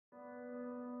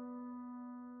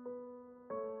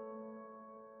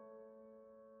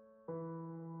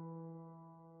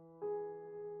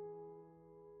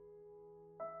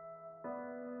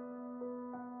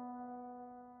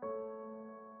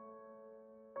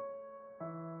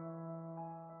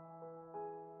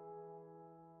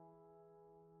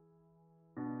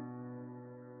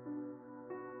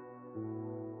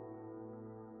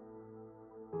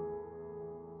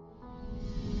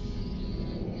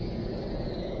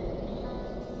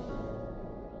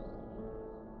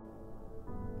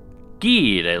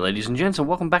G'day ladies and gents, and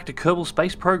welcome back to Kerbal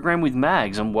Space Program with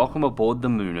Mags, and welcome aboard the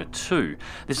Mooner 2.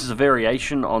 This is a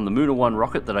variation on the Mooner 1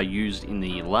 rocket that I used in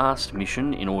the last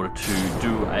mission in order to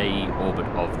do a orbit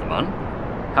of the Mun.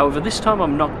 However, this time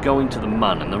I'm not going to the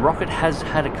Mun, and the rocket has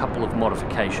had a couple of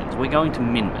modifications. We're going to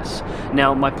Minmus.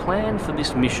 Now, my plan for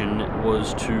this mission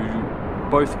was to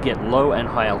both get low and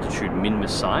high altitude Minmus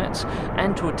science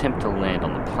and to attempt to land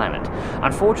on the planet.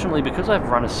 Unfortunately, because I've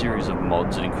run a series of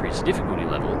mods at increased difficulty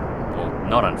level, well,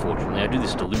 not unfortunately, I do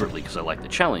this deliberately because I like the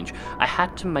challenge, I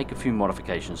had to make a few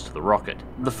modifications to the rocket.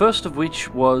 The first of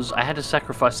which was I had to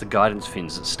sacrifice the guidance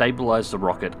fins that stabilise the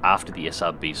rocket after the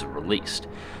SRBs are released.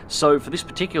 So for this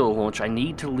particular launch, I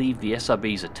need to leave the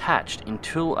SRBs attached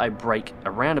until I break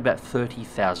around about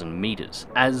 30,000 meters,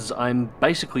 as I'm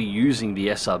basically using the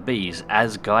SRBs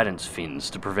as guidance fins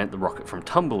to prevent the rocket from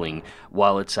tumbling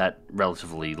while it's at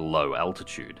relatively low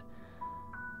altitude.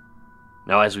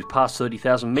 Now, as we've passed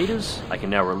 30,000 meters, I can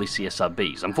now release the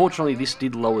SRBs. Unfortunately, this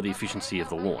did lower the efficiency of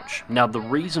the launch. Now, the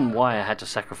reason why I had to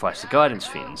sacrifice the guidance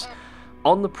fins,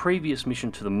 on the previous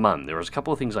mission to the Mun, there was a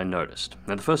couple of things I noticed.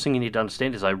 Now, the first thing you need to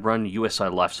understand is I run USI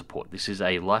life support. This is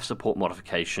a life support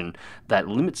modification that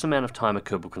limits the amount of time a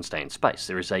Kerbal can stay in space.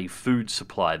 There is a food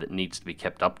supply that needs to be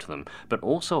kept up to them, but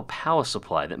also a power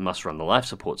supply that must run the life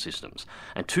support systems.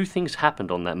 And two things happened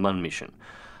on that Mun mission.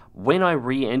 When I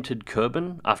re-entered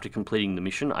Kerbal after completing the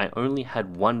mission, I only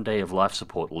had 1 day of life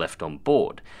support left on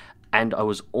board, and I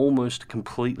was almost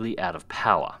completely out of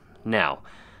power. Now,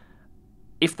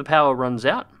 if the power runs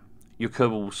out, your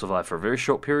Kerbal will survive for a very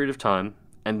short period of time,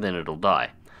 and then it'll die.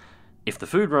 If the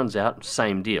food runs out,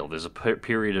 same deal. There's a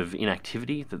period of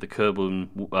inactivity that the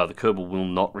Kerbal will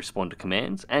not respond to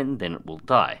commands, and then it will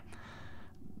die.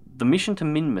 The mission to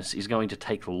Minmus is going to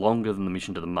take longer than the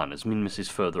mission to the Mun, as Minmus is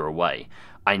further away.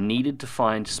 I needed to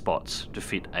find spots to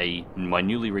fit my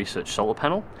newly researched solar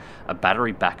panel, a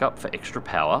battery backup for extra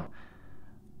power,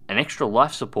 an extra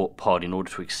life support pod in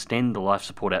order to extend the life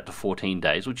support out to 14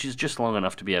 days, which is just long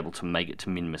enough to be able to make it to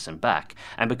Minmus and back,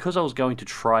 and because I was going to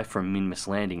try for a Minmus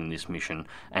landing in this mission,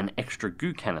 an extra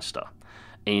goo canister,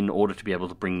 in order to be able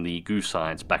to bring the goo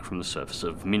science back from the surface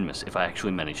of Minmus if I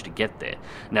actually managed to get there.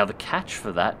 Now, the catch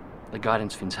for that, the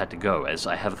guidance fins had to go, as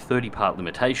I have a 30-part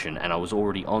limitation and I was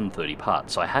already on 30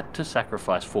 parts, so I had to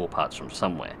sacrifice 4 parts from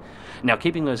somewhere. Now,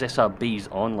 keeping those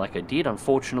SRBs on like I did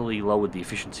unfortunately lowered the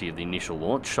efficiency of the initial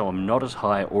launch, so I'm not as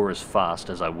high or as fast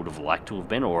as I would have liked to have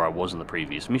been, or I was in the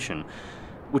previous mission,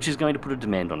 which is going to put a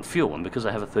demand on fuel, and because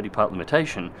I have a 30-part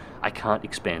limitation, I can't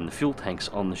expand the fuel tanks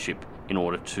on the ship in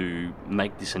order to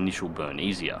make this initial burn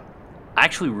easier. I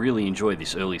actually really enjoy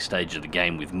this early stage of the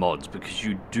game with mods because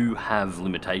you do have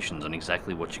limitations on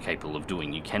exactly what you're capable of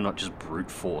doing. You cannot just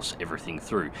brute force everything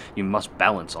through. You must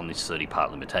balance on this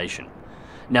 30-part limitation.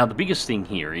 Now, the biggest thing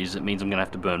here is it means I'm going to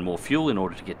have to burn more fuel in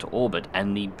order to get to orbit,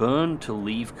 and the burn to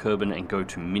leave Kerbal and go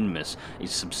to Minmus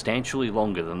is substantially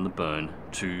longer than the burn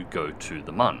to go to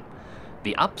the Mun.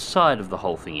 The upside of the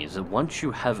whole thing is that once you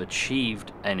have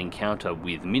achieved an encounter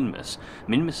with Minmus,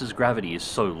 Minmus's gravity is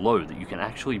so low that you can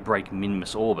actually break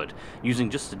Minmus orbit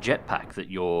using just the jetpack that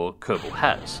your Kerbal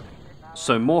has.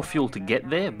 So more fuel to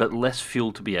get there, but less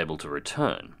fuel to be able to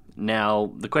return.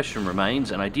 Now, the question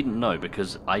remains, and I didn't know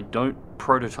because I don't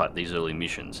prototype these early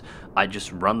missions. I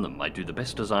just run them. I do the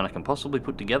best design I can possibly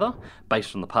put together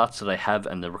based on the parts that I have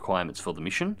and the requirements for the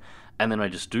mission, and then I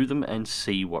just do them and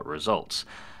see what results.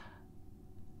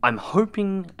 I'm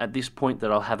hoping at this point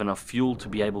that I'll have enough fuel to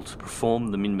be able to perform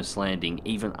the Minmus landing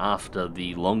even after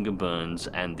the longer burns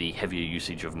and the heavier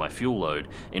usage of my fuel load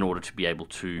in order to be able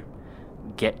to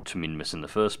get to Minmus in the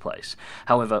first place.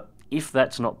 However, if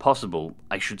that's not possible,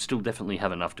 I should still definitely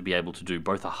have enough to be able to do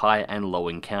both a high and low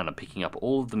encounter, picking up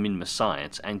all of the Minmus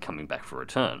science and coming back for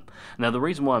return. Now, the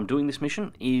reason why I'm doing this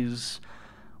mission is,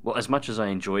 well, as much as I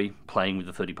enjoy playing with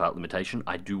the 30-part limitation,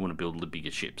 I do want to build the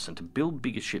bigger ships, and to build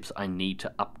bigger ships I need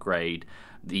to upgrade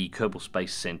the Kerbal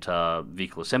Space Center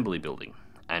vehicle assembly building,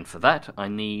 and for that I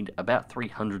need about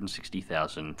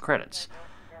 360,000 credits.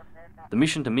 The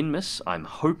mission to Minmus, I'm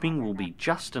hoping, will be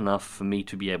just enough for me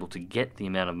to be able to get the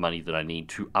amount of money that I need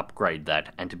to upgrade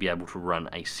that and to be able to run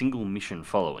a single mission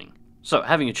following. So,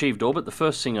 having achieved orbit, the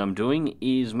first thing I'm doing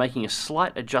is making a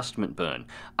slight adjustment burn.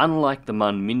 Unlike the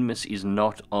Mun, Minmus is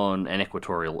not on an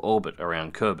equatorial orbit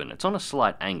around Kerbal. It's on a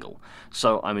slight angle.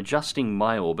 So I'm adjusting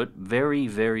my orbit, very,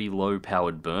 very low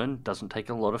powered burn, doesn't take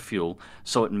a lot of fuel,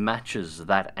 so it matches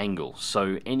that angle.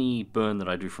 So any burn that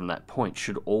I do from that point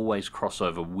should always cross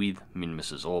over with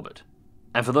Minmus's orbit.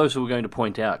 And for those who are going to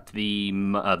point out the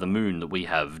moon that we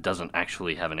have doesn't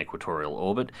actually have an equatorial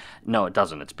orbit, no it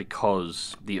doesn't, it's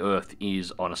because the Earth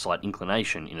is on a slight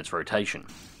inclination in its rotation.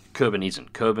 Kerbal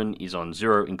isn't. Kerbal is on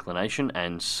 0 inclination,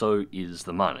 and so is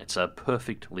the Mun. It's a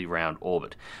perfectly round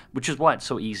orbit, which is why it's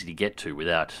so easy to get to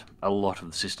without a lot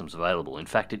of the systems available. In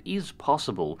fact, it is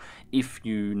possible, if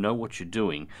you know what you're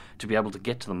doing, to be able to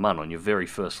get to the Mun on your very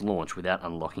first launch without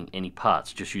unlocking any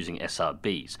parts, just using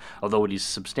SRBs, although it is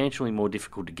substantially more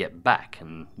difficult to get back,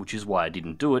 and which is why I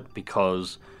didn't do it,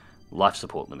 because life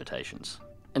support limitations.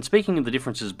 And speaking of the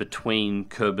differences between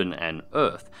Kerbal and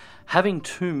Earth, having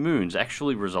 2 moons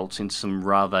actually results in some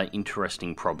rather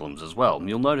interesting problems as well.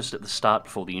 You'll notice at the start,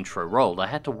 before the intro rolled, I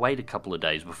had to wait a couple of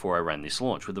days before I ran this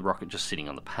launch, with the rocket just sitting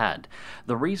on the pad.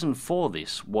 The reason for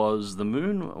this was the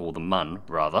moon, or the Mun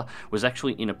rather, was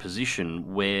actually in a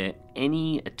position where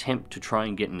any attempt to try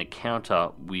and get an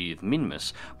encounter with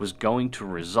Minmus was going to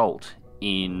result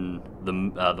in the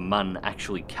Mun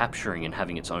actually capturing and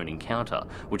having its own encounter,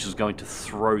 which is going to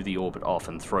throw the orbit off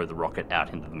and throw the rocket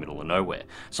out into the middle of nowhere.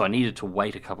 So I needed to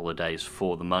wait a couple of days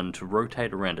for the Mun to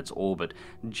rotate around its orbit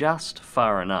just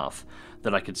far enough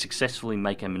that I could successfully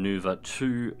make a maneuver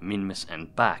to Minmus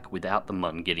and back without the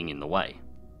Mun getting in the way.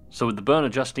 So with the burn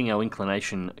adjusting our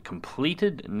inclination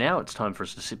completed, now it's time for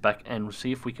us to sit back and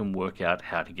see if we can work out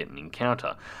how to get an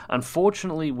encounter.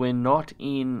 Unfortunately, we're not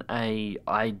in an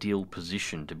ideal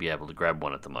position to be able to grab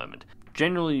one at the moment.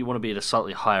 Generally, you want to be at a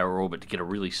slightly higher orbit to get a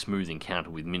really smooth encounter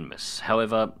with Minmus.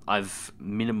 However, I've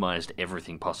minimized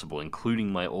everything possible,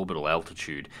 including my orbital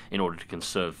altitude, in order to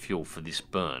conserve fuel for this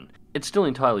burn. It's still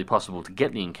entirely possible to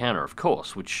get the encounter, of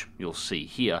course, which you'll see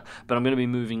here, but I'm going to be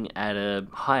moving at a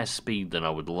higher speed than I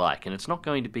would like, and it's not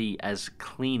going to be as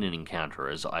clean an encounter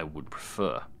as I would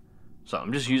prefer. So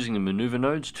I'm just using the maneuver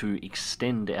nodes to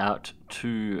extend out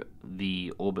to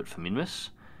the orbit for Minmus,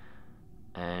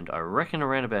 and I reckon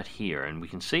around about here, and we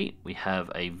can see we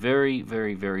have a very,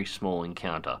 very, very small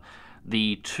encounter.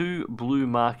 The 2 blue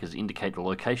markers indicate the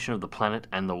location of the planet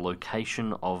and the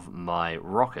location of my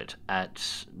rocket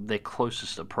at their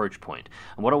closest approach point.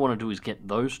 And what I want to do is get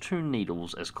those 2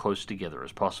 needles as close together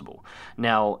as possible.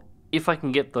 Now, if I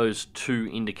can get those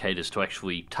 2 indicators to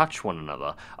actually touch one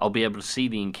another, I'll be able to see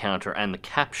the encounter and the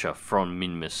capture from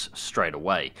Minmus straight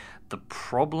away. The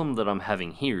problem that I'm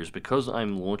having here is because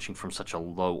I'm launching from such a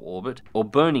low orbit, or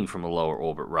burning from a lower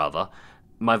orbit rather,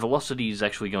 my velocity is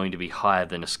actually going to be higher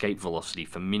than escape velocity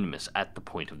for Minmus at the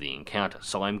point of the encounter,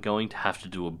 so I'm going to have to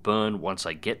do a burn once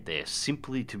I get there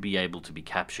simply to be able to be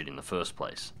captured in the first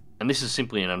place. And this is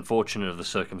simply an unfortunate of the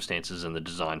circumstances and the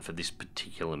design for this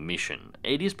particular mission.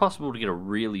 It is possible to get a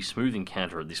really smooth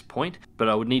encounter at this point, but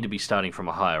I would need to be starting from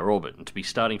a higher orbit, and to be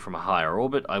starting from a higher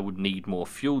orbit I would need more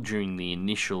fuel during the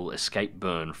initial escape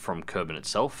burn from Kerbal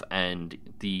itself and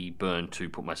the burn to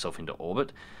put myself into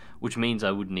orbit, which means I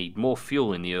would need more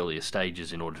fuel in the earlier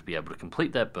stages in order to be able to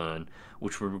complete that burn,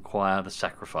 which would require the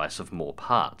sacrifice of more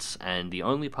parts, and the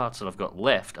only parts that I've got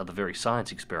left are the very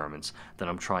science experiments that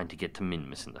I'm trying to get to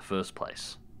Minmus in the first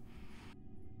place.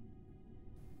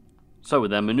 So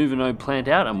with our maneuver node planned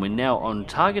out and we're now on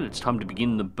target, it's time to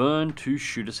begin the burn to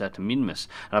shoot us out to Minmus.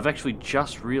 And I've actually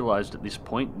just realised at this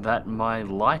point that my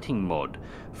lighting mod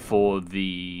for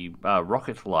the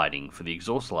rocket lighting, for the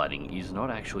exhaust lighting, is not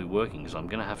actually working, so I'm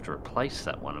going to have to replace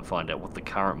that one and find out what the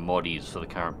current mod is for the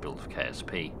current build of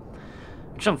KSP.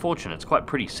 Which is unfortunate. It's quite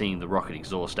pretty seeing the rocket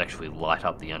exhaust actually light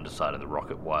up the underside of the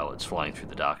rocket while it's flying through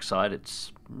the dark side.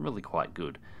 It's really quite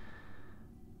good.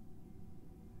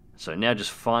 So now just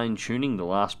fine-tuning the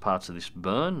last parts of this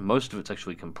burn. Most of it's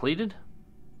actually completed.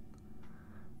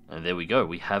 And there we go,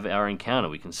 we have our encounter.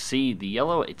 We can see the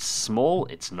yellow, it's small,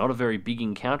 it's not a very big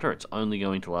encounter, it's only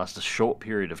going to last a short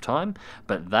period of time,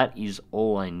 but that is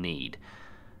all I need.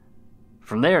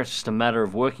 From there, it's just a matter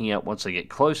of working out, once I get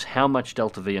close, how much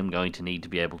delta V I'm going to need to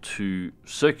be able to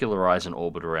circularize an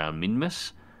orbit around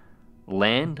Minmus,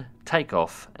 land, take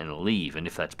off, and leave, and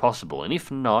if that's possible. And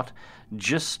if not,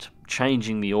 just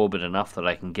changing the orbit enough that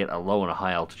I can get a low and a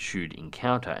high altitude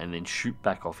encounter and then shoot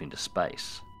back off into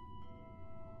space.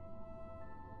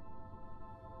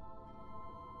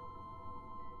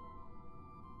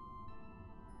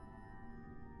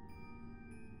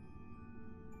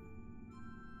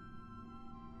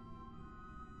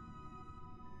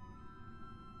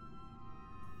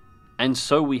 And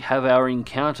so we have our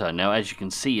encounter. Now, as you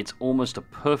can see, it's almost a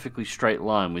perfectly straight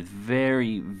line with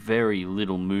very, very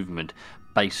little movement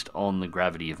based on the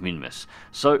gravity of Minmus.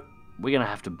 So we're going to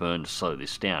have to burn to slow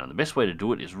this down. And the best way to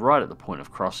do it is right at the point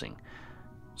of crossing.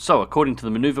 So according to the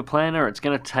maneuver planner, it's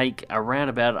going to take around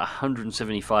about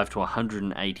 175 to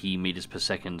 180 meters per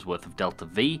second worth of delta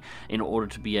V in order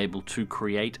to be able to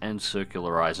create and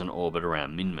circularize an orbit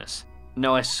around Minmus.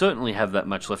 Now, I certainly have that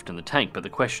much left in the tank, but the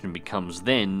question becomes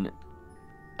then,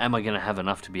 am I going to have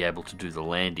enough to be able to do the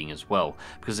landing as well?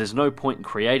 Because there's no point in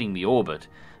creating the orbit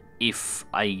if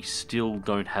I still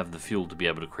don't have the fuel to be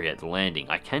able to create the landing.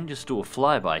 I can just do a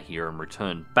flyby here and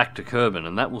return back to Kerbal,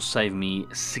 and that will save me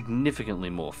significantly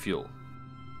more fuel.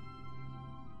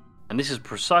 And this is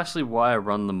precisely why I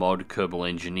run the mod Kerbal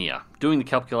Engineer. Doing the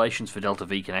calculations for Delta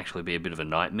V can actually be a bit of a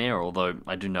nightmare, although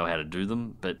I do know how to do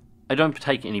them, but I don't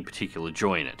take any particular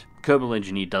joy in it. Kerbal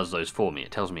Engineer does those for me.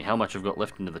 It tells me how much I've got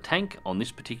left into the tank on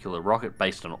this particular rocket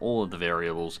based on all of the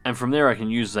variables, and from there I can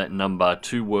use that number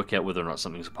to work out whether or not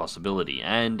something's a possibility,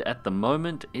 and at the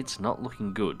moment it's not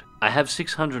looking good. I have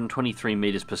 623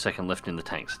 meters per second left in the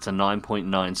tanks. It's a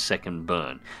 9.9 second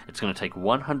burn. It's going to take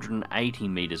 180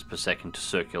 meters per second to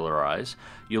circularize.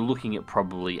 You're looking at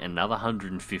probably another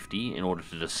 150 in order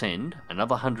to descend,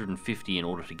 another 150 in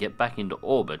order to get back into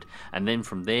orbit, and then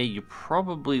from there you're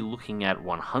probably looking at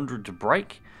 100 to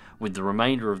brake, with the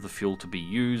remainder of the fuel to be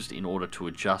used in order to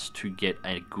adjust to get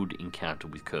a good encounter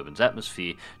with Kerbal's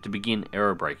atmosphere to begin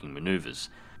aerobraking maneuvers.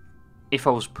 If I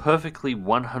was perfectly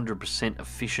 100%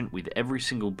 efficient with every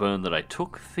single burn that I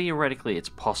took, theoretically it's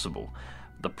possible.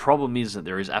 The problem is that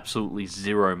there is absolutely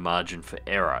zero margin for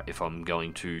error if I'm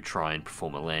going to try and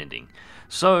perform a landing.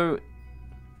 So,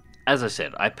 as I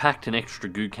said, I packed an extra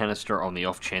goo canister on the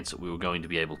off chance that we were going to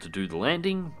be able to do the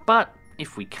landing, but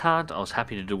if we can't, I was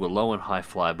happy to do a low and high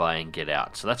flyby and get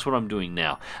out. So that's what I'm doing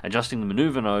now, adjusting the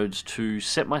maneuver nodes to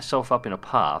set myself up in a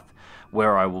path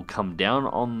where I will come down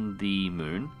on the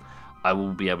moon. I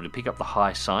will be able to pick up the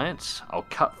high science, I'll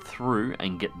cut through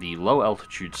and get the low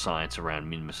altitude science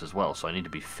around Minmus as well, so I need to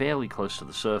be fairly close to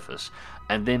the surface,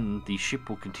 and then the ship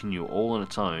will continue all on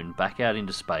its own back out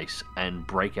into space and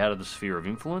break out of the sphere of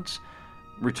influence,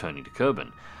 returning to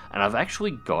Kerbal. And I've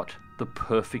actually got the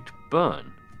perfect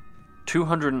burn.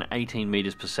 218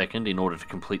 meters per second in order to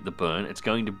complete the burn. It's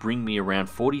going to bring me around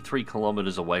 43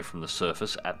 kilometers away from the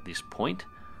surface at this point.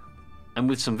 And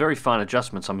with some very fine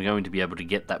adjustments, I'm going to be able to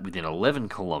get that within 11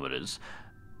 kilometers.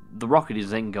 The rocket is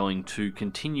then going to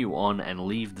continue on and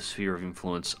leave the sphere of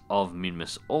influence of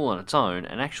Minmus all on its own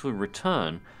and actually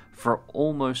return for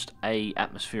almost a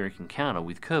atmospheric encounter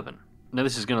with Kerbal. Now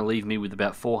this is going to leave me with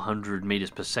about 400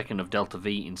 meters per second of Delta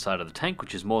V inside of the tank,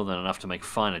 which is more than enough to make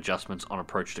fine adjustments on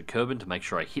approach to Kerbal to make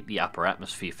sure I hit the upper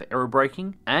atmosphere for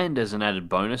aerobraking. And as an added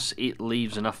bonus, it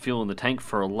leaves enough fuel in the tank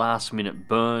for a last minute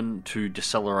burn to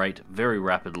decelerate very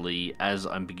rapidly as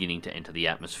I'm beginning to enter the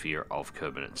atmosphere of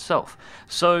Kerbal itself.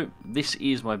 So this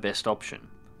is my best option.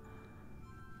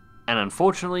 And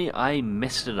unfortunately, I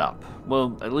messed it up.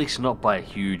 Well, at least not by a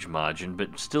huge margin,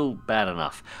 but still bad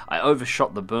enough. I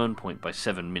overshot the burn point by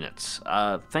 7 minutes.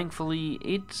 Thankfully,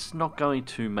 it's not going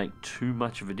to make too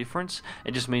much of a difference.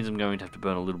 It just means I'm going to have to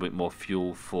burn a little bit more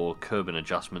fuel for Kerbal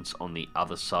adjustments on the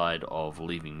other side of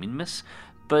leaving Minmus,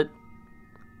 but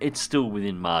it's still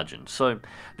within margin. So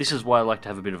this is why I like to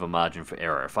have a bit of a margin for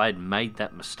error. If I had made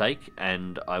that mistake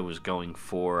and I was going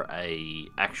for a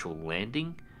actual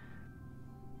landing,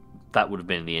 that would have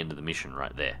been the end of the mission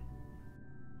right there.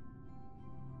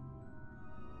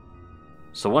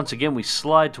 So once again we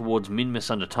slide towards Minmus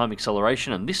under time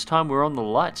acceleration, and this time we're on the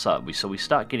light side, so we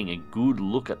start getting a good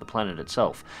look at the planet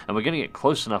itself, and we're going to get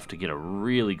close enough to get a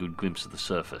really good glimpse of the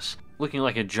surface. Looking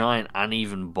like a giant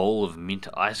uneven bowl of mint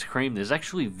ice cream, there's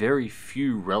actually very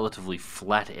few relatively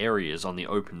flat areas on the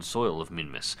open soil of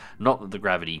Minmus. Not that the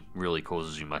gravity really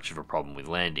causes you much of a problem with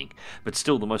landing, but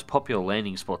still the most popular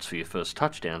landing spots for your first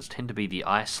touchdowns tend to be the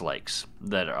ice lakes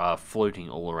that are floating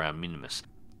all around Minmus.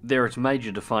 They're its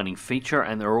major defining feature,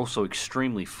 and they're also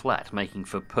extremely flat, making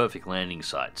for perfect landing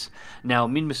sites. Now,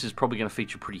 Minmus is probably going to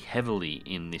feature pretty heavily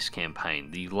in this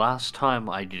campaign. The last time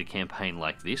I did a campaign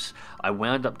like this, I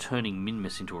wound up turning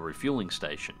Minmus into a refueling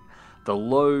station. The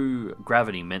low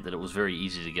gravity meant that it was very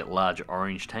easy to get large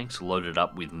orange tanks loaded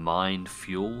up with mined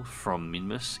fuel from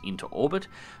Minmus into orbit.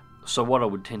 So what I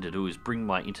would tend to do is bring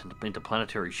my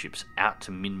interplanetary ships out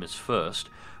to Minmus first,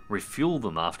 refuel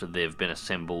them after they've been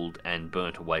assembled and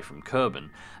burnt away from Kerbal,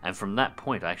 and from that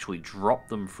point I actually drop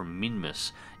them from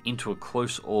Minmus into a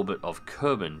close orbit of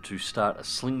Kerbal to start a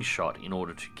slingshot in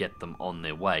order to get them on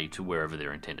their way to wherever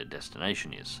their intended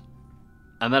destination is.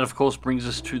 And that of course brings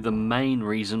us to the main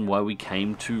reason why we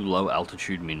came to low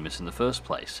altitude Minmus in the first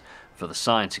place, for the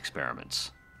science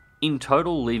experiments. In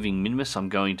total, leaving Minmus, I'm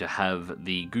going to have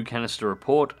the goo canister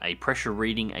report, a pressure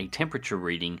reading, a temperature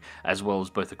reading, as well as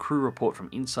both a crew report from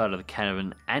inside of the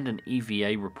cabin and an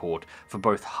EVA report for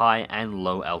both high and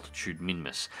low altitude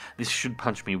Minmus. This should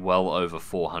punch me well over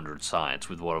 400 science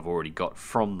with what I've already got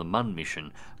from the Mun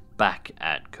mission back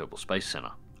at Kerbal Space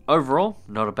Center. Overall,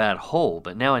 not a bad haul,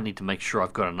 but now I need to make sure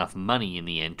I've got enough money in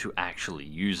the end to actually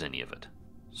use any of it.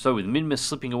 So with Minmus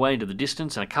slipping away into the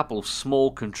distance and a couple of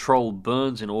small controlled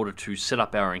burns in order to set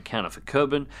up our encounter for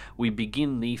Kerbal, we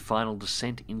begin the final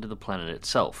descent into the planet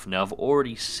itself. Now I've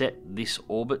already set this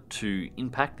orbit to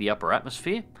impact the upper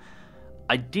atmosphere.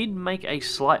 I did make a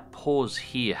slight pause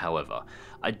here, however.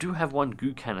 I do have one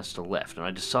goo canister left, and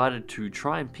I decided to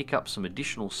try and pick up some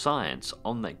additional science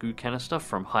on that goo canister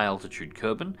from high altitude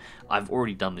Kerbal. I've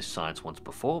already done this science once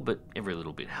before, but every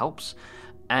little bit helps,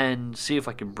 and see if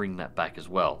I can bring that back as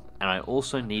well. And I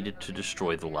also needed to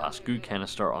destroy the last goo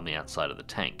canister on the outside of the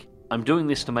tank. I'm doing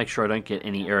this to make sure I don't get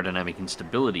any aerodynamic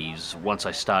instabilities once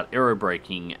I start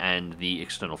aerobraking and the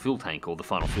external fuel tank or the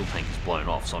final fuel tank is blown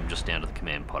off, so I'm just down to the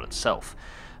command pod itself.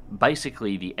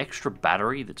 Basically, the extra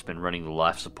battery that's been running the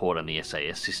life support and the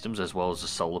SAS systems, as well as the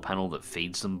solar panel that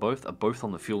feeds them both, are both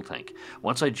on the fuel tank.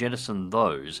 Once I jettison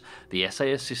those, the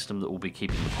SAS system that will be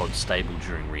keeping the pod stable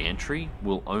during re-entry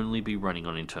will only be running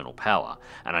on internal power,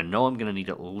 and I know I'm going to need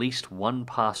at least one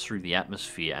pass through the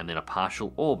atmosphere and then a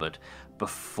partial orbit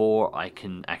before I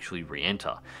can actually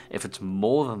re-enter. If it's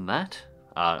more than that,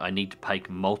 I need to take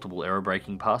multiple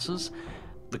aerobraking passes.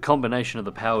 The combination of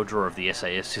the power draw of the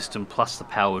SAS system plus the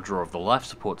power draw of the life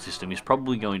support system is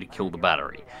probably going to kill the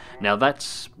battery. Now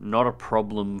that's not a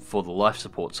problem for the life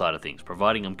support side of things.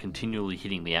 Providing I'm continually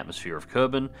hitting the atmosphere of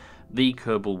Kerbal, the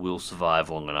Kerbal will survive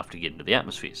long enough to get into the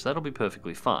atmosphere, so that'll be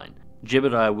perfectly fine.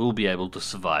 Jebediah will be able to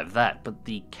survive that, but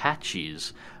the catch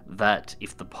is that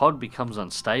if the pod becomes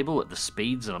unstable at the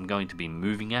speeds that I'm going to be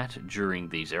moving at during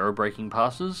these aerobraking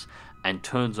passes, and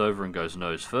turns over and goes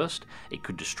nose first, it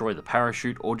could destroy the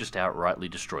parachute or just outrightly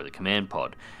destroy the command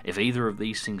pod. If either of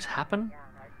these things happen,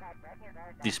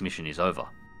 this mission is over.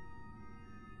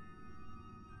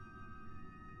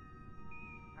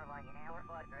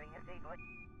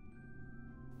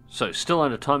 So still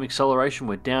under time acceleration,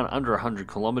 we're down under 100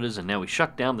 kilometers, and now we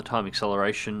shut down the time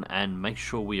acceleration and make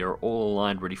sure we are all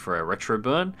aligned ready for our retro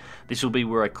burn. This will be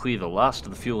where I clear the last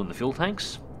of the fuel in the fuel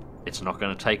tanks. It's not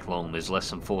going to take long, there's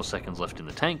less than 4 seconds left in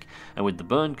the tank, and with the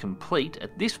burn complete,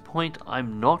 at this point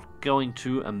I'm not going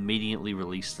to immediately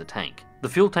release the tank. The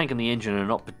fuel tank and the engine are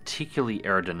not particularly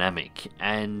aerodynamic,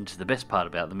 and the best part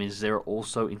about them is they're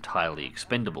also entirely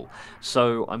expendable.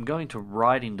 So I'm going to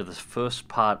ride into the first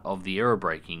part of the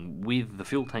aerobraking with the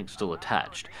fuel tank still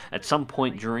attached. At some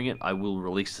point during it I will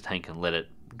release the tank and let it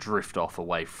drift off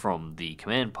away from the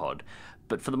command pod.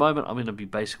 But for the moment I'm going to be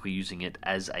basically using it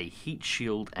as a heat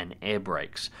shield and air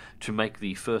brakes to make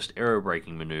the first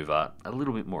aerobraking maneuver a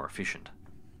little bit more efficient.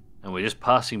 And we're just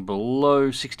passing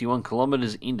below 61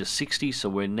 kilometers into 60, so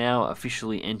we're now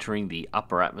officially entering the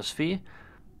upper atmosphere.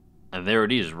 And there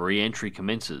it is, re-entry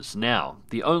commences. Now,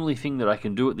 the only thing that I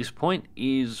can do at this point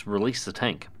is release the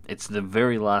tank. It's the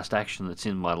very last action that's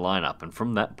in my lineup, and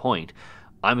from that point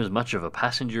I'm as much of a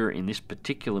passenger in this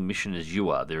particular mission as you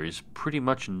are. There is pretty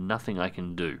much nothing I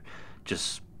can do.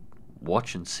 Just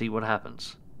watch and see what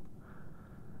happens.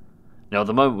 Now at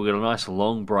the moment we've got a nice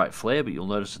long bright flare, but you'll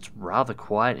notice it's rather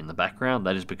quiet in the background.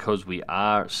 That is because we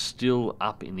are still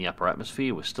up in the upper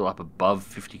atmosphere. We're still up above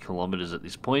 50 kilometers at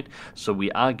this point, so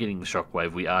we are getting the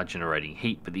shockwave, we are generating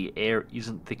heat, but the air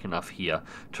isn't thick enough here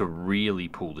to really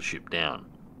pull the ship down.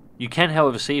 You can,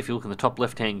 however, see, if you look in the top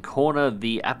left-hand corner,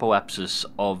 the apoapsis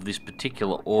of this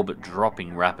particular orbit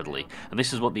dropping rapidly. And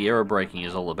this is what the aerobraking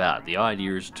is all about. The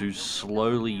idea is to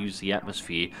slowly use the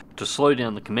atmosphere to slow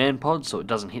down the command pod so it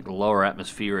doesn't hit the lower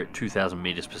atmosphere at 2,000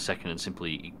 meters per second and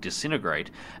simply disintegrate.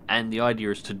 And the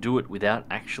idea is to do it without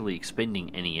actually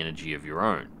expending any energy of your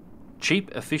own.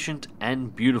 Cheap, efficient,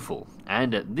 and beautiful.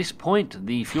 And at this point,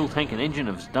 the fuel tank and engine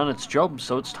have done its job,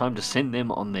 so it's time to send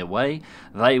them on their way.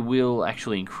 They will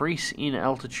actually increase in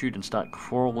altitude and start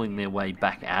crawling their way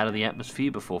back out of the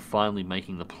atmosphere before finally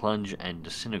making the plunge and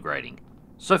disintegrating.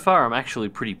 So far, I'm actually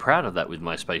pretty proud of that with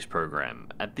my space program.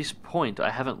 At this point, I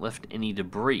haven't left any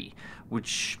debris,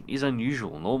 which is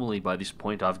unusual. Normally, by this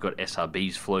point, I've got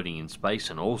SRBs floating in space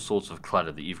and all sorts of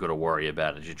clutter that you've got to worry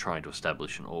about as you're trying to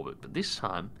establish an orbit. But this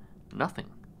time, nothing.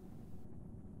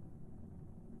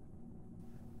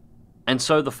 And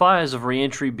so the fires of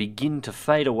re-entry begin to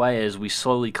fade away as we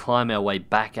slowly climb our way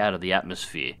back out of the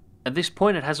atmosphere. At this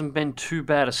point it hasn't been too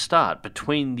bad a start.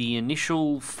 Between the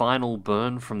initial final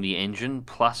burn from the engine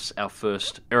plus our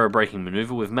first aerobraking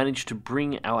maneuver, we've managed to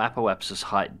bring our apoapsis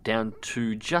height down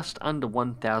to just under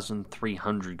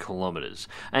 1,300 kilometers,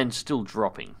 and still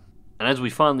dropping. And as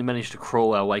we finally manage to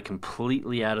crawl our way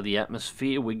completely out of the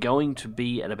atmosphere, we're going to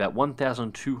be at about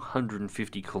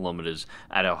 1,250 kilometers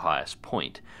at our highest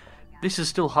point. This is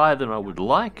still higher than I would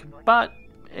like, but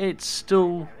it's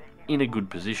still in a good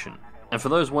position. And for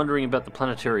those wondering about the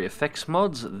planetary effects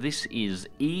mods, this is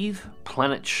Eve,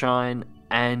 Planet Shine,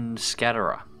 and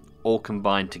scatterer, all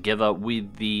combined together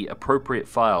with the appropriate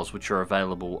files which are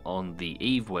available on the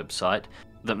Eve website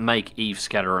that make Eve,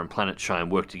 Scatterer and Planet Shine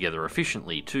work together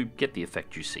efficiently to get the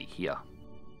effect you see here.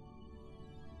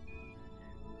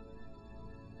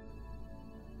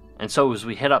 And so as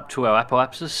we head up to our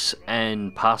apoapsis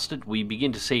and past it, we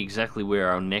begin to see exactly where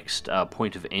our next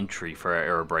point of entry for our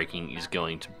aerobraking is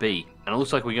going to be. And it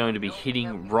looks like we're going to be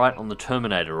hitting right on the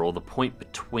terminator, or the point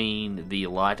between the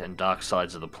light and dark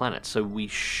sides of the planet. So we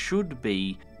should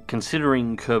be,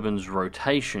 considering Kerbal's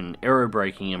rotation,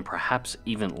 aerobraking and perhaps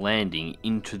even landing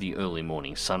into the early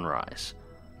morning sunrise.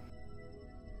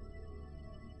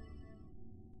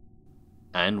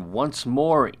 And once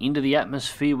more into the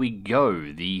atmosphere we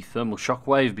go, the thermal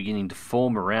shockwave beginning to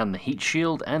form around the heat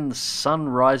shield and the sun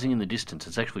rising in the distance.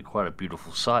 It's actually quite a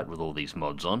beautiful sight with all these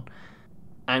mods on.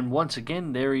 And once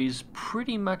again, there is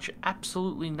pretty much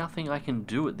absolutely nothing I can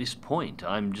do at this point.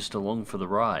 I'm just along for the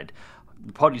ride.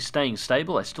 The pod is staying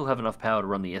stable. I still have enough power to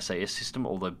run the SAS system,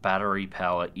 although battery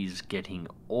power is getting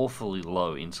awfully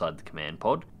low inside the command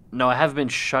pod. Now, I have been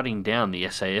shutting down the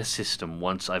SAS system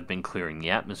once I've been clearing the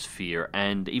atmosphere,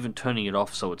 and even turning it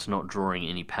off so it's not drawing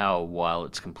any power while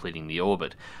it's completing the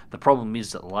orbit. The problem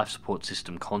is that the life support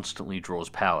system constantly draws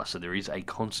power, so there is a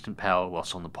constant power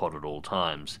loss on the pod at all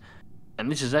times.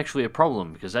 And this is actually a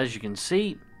problem, because as you can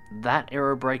see, that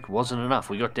aerobrake wasn't enough.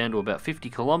 We got down to about 50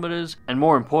 kilometers, and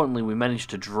more importantly, we managed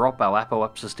to drop our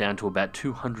apoapsis down to about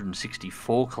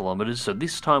 264 kilometers, so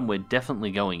this time we're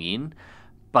definitely going in.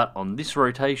 But on this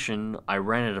rotation, I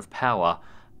ran out of power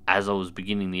as I was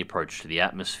beginning the approach to the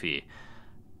atmosphere.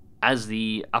 As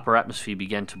the upper atmosphere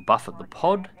began to buffet the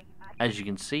pod, as you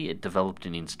can see, it developed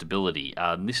an instability.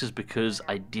 This is because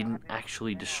I didn't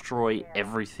actually destroy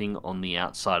everything on the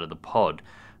outside of the pod.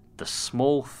 The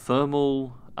small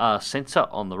thermal sensor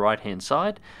on the right-hand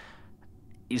side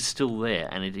is still there,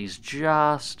 and it is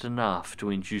just enough to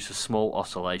induce a small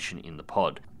oscillation in the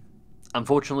pod.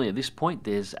 Unfortunately, at this point,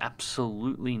 there's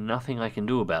absolutely nothing I can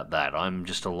do about that. I'm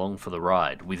just along for the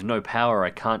ride. With no power,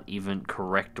 I can't even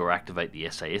correct or activate the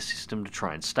SAS system to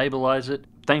try and stabilize it.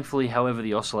 Thankfully, however,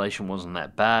 the oscillation wasn't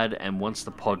that bad, and once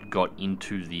the pod got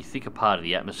into the thicker part of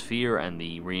the atmosphere and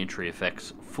the re-entry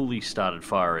effects fully started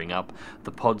firing up,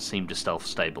 the pod seemed to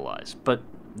self-stabilize. But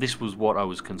this was what I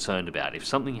was concerned about. If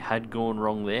something had gone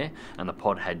wrong there, and the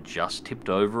pod had just tipped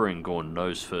over and gone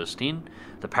nose first in,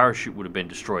 the parachute would have been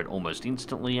destroyed almost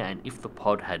instantly, and if the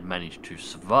pod had managed to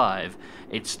survive,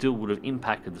 it still would have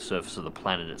impacted the surface of the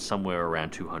planet at somewhere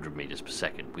around 200 meters per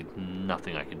second, with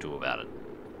nothing I could do about it.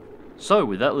 So,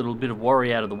 with that little bit of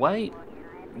worry out of the way,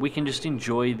 we can just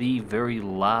enjoy the very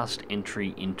last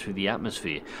entry into the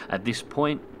atmosphere. At this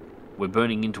point, we're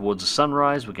burning in towards the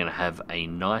sunrise. We're going to have a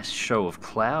nice show of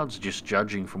clouds, just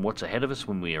judging from what's ahead of us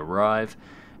when we arrive.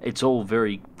 It's all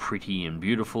very pretty and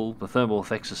beautiful. The thermal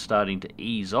effects are starting to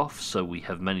ease off, so we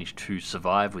have managed to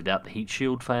survive without the heat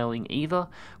shield failing either,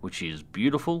 which is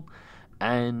beautiful.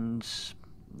 And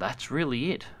that's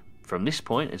really it. From this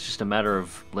point, it's just a matter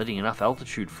of letting enough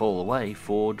altitude fall away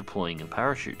for deploying a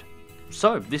parachute.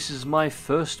 So, this is my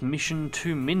first mission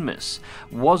to Minmus.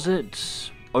 Was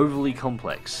it overly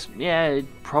complex? Yeah,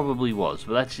 it probably was,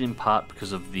 but that's in part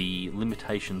because of the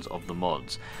limitations of the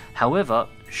mods. However,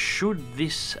 should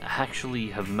this actually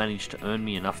have managed to earn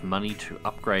me enough money to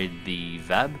upgrade the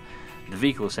VAB, the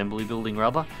vehicle assembly building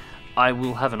rather, I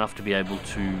will have enough to be able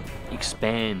to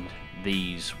expand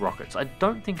these rockets. I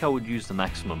don't think I would use the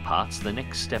maximum parts. The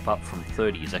next step up from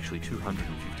 30 is actually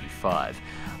 255.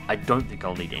 I don't think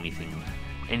I'll need anything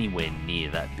anywhere near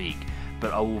that big,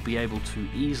 but I will be able to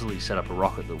easily set up a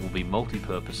rocket that will be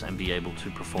multi-purpose and be able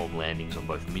to perform landings on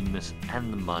both Minmus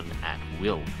and the Mun at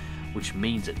will, which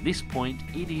means at this point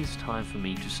it is time for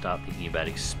me to start thinking about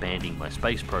expanding my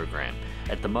space program.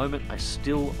 At the moment I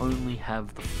still only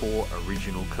have the 4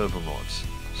 original Kerbal,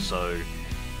 so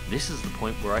this is the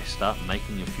point where I start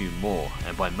making a few more,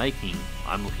 and by making,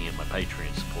 I'm looking at my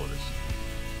Patreon supporters.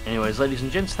 Anyways, ladies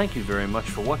and gents, thank you very much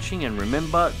for watching, and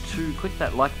remember to click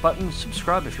that like button,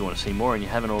 subscribe if you want to see more and you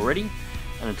haven't already,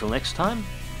 and until next time,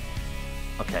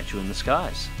 I'll catch you in the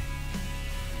skies.